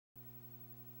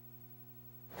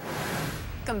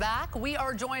Welcome back. We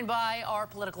are joined by our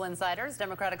political insiders,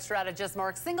 Democratic strategist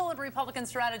Mark Singal and Republican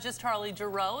strategist Charlie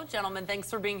Giroux. Gentlemen, thanks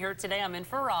for being here today. I'm in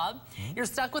for Rob. You're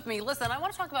stuck with me. Listen, I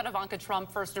want to talk about Ivanka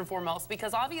Trump first and foremost,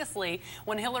 because obviously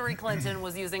when Hillary Clinton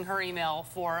was using her email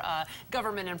for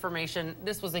government information,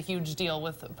 this was a huge deal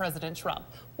with President Trump.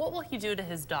 What will he do to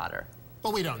his daughter?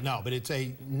 Well, we don't know, but it's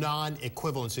a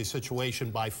non-equivalency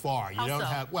situation by far. You don't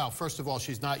have, well, first of all,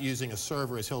 she's not using a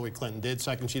server as Hillary Clinton did.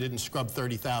 Second, she didn't scrub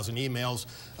 30,000 emails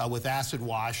with acid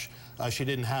wash. She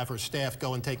didn't have her staff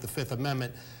go and take the Fifth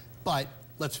Amendment. But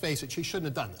let's face it, she shouldn't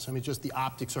have done this. I mean, just the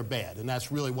optics are bad, and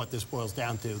that's really what this boils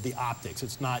down to, the optics.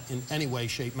 It's not in any way,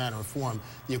 shape, manner, or form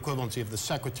the equivalency of the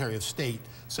Secretary of State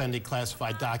sending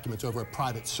classified documents over a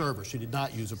private server. She did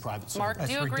not use a private server. Mark,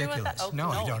 do you agree with that? Oh, no,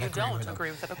 I don't agree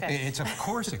with it. Okay. It's of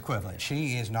course equivalent.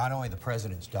 She is not only the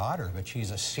president's daughter, but she's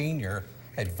a senior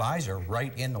advisor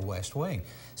right in the West Wing.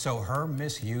 So her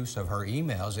misuse of her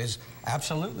emails is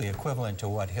absolutely equivalent to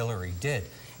what Hillary did.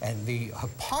 And the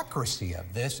hypocrisy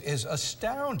of this is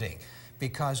astounding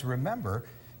because remember,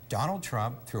 Donald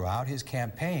Trump, throughout his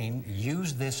campaign,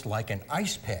 used this like an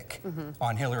ice pick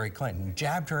on Hillary Clinton,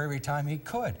 jabbed her every time he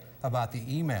could about the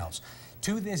emails.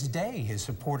 To this day, his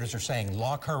supporters are saying,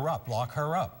 lock her up, lock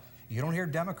her up. You don't hear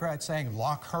Democrats saying,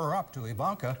 lock her up to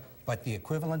Ivanka, but the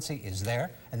equivalency is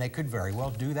there, and they could very well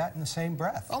do that in the same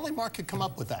breath. Only Mark could come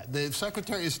up with that. The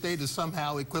Secretary of State is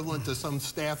somehow equivalent to some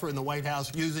staffer in the White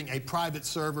House using a private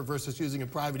server versus using a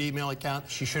private email account.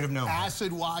 She should have known better.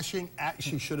 Acid washing,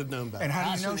 she should have known better. And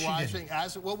how do you know she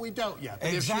didn't? Well, we don't yet.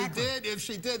 But exactly. if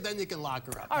she did, then you can lock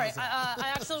her up. All right,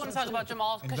 I actually want to talk about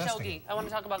Jamal Khashoggi. I want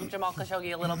to talk about Jamal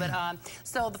Khashoggi a little bit.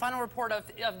 So the final report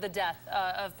of the death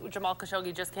of Jamal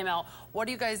Khashoggi just came out. What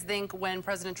do you guys think when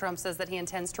President Trump says that he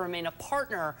intends to remain a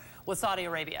partner with Saudi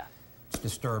Arabia? It's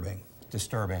disturbing,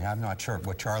 disturbing. I'm not sure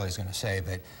what Charlie's going to say,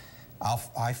 but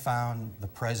I found the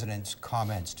president's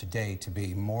comments today to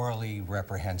be morally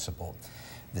reprehensible.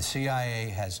 The CIA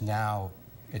has now,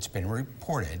 it's been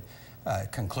reported,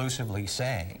 conclusively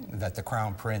saying that the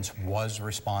Crown Prince was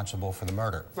responsible for the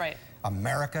murder. Right.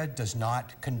 America does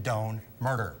not condone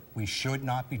murder. We should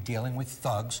not be dealing with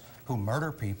thugs who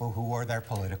murder people who are their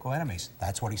political enemies.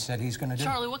 That's what he said he's going to do.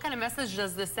 Charlie, what kind of message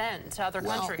does this send to other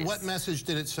countries? What message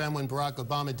did it send when Barack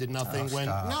Obama did nothing?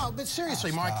 No, but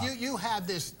seriously, Mark, you have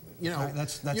this. You know,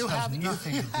 you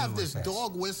have this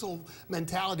dog whistle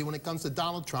mentality when it comes to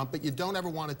Donald Trump, but you don't ever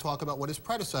want to talk about what his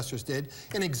predecessors did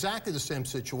in exactly the same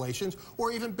situations,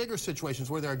 or even bigger situations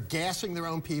where they're gassing their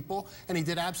own people, and he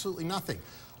did absolutely nothing.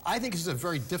 I think this is a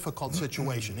very difficult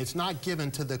situation. It's not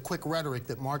given to the quick rhetoric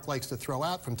that Mark likes to throw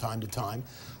out from time to time.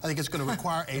 I think it's going to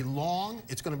require a long,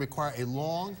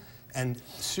 and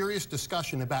serious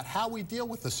discussion about how we deal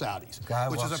with the Saudis,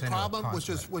 which is a problem,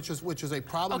 which is a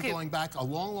problem going back a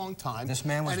long, long time. This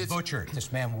man was butchered.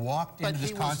 This man walked into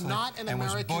this consulate and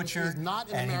was butchered,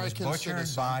 and he was butchered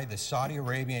by the Saudi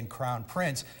Arabian Crown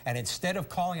Prince. And instead of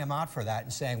calling him out for that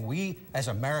and saying we as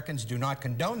Americans do not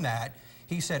condone that,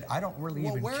 he said, I don't really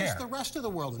even care. Well, where's the rest of the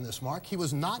world in this, Mark? He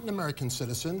was not an American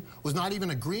citizen, was not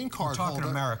even a green card holder. We're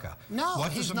talking America. No,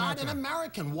 he's not an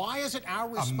American. Why is it our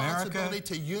responsibility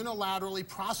to unilaterally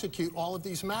prosecute all of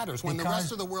these matters when the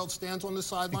rest of the world stands on the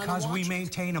sideline and watches? Because we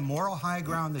maintain a moral high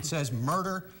ground that says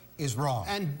murder is wrong.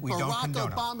 And Barack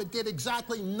Obama did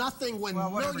exactly nothing when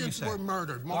millions were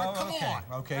murdered. Mark, come on.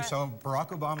 Okay, so Barack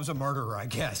Obama's a murderer, I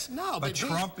guess. No, but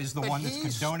Trump is the one that's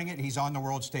condoning it. He's on the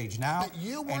world stage now, but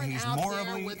you and he's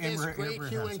morally with this great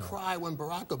hue and cry when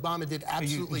Barack Obama did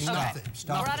absolutely nothing.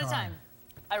 We're out of time.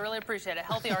 I really appreciate it.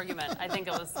 Healthy argument. I think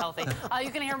it was healthy. You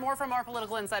can hear more from our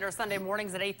political insider Sunday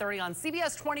mornings at 8:30 on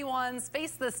CBS 21's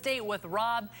Face the State with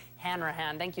Rob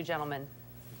Hanrahan. Thank you, gentlemen.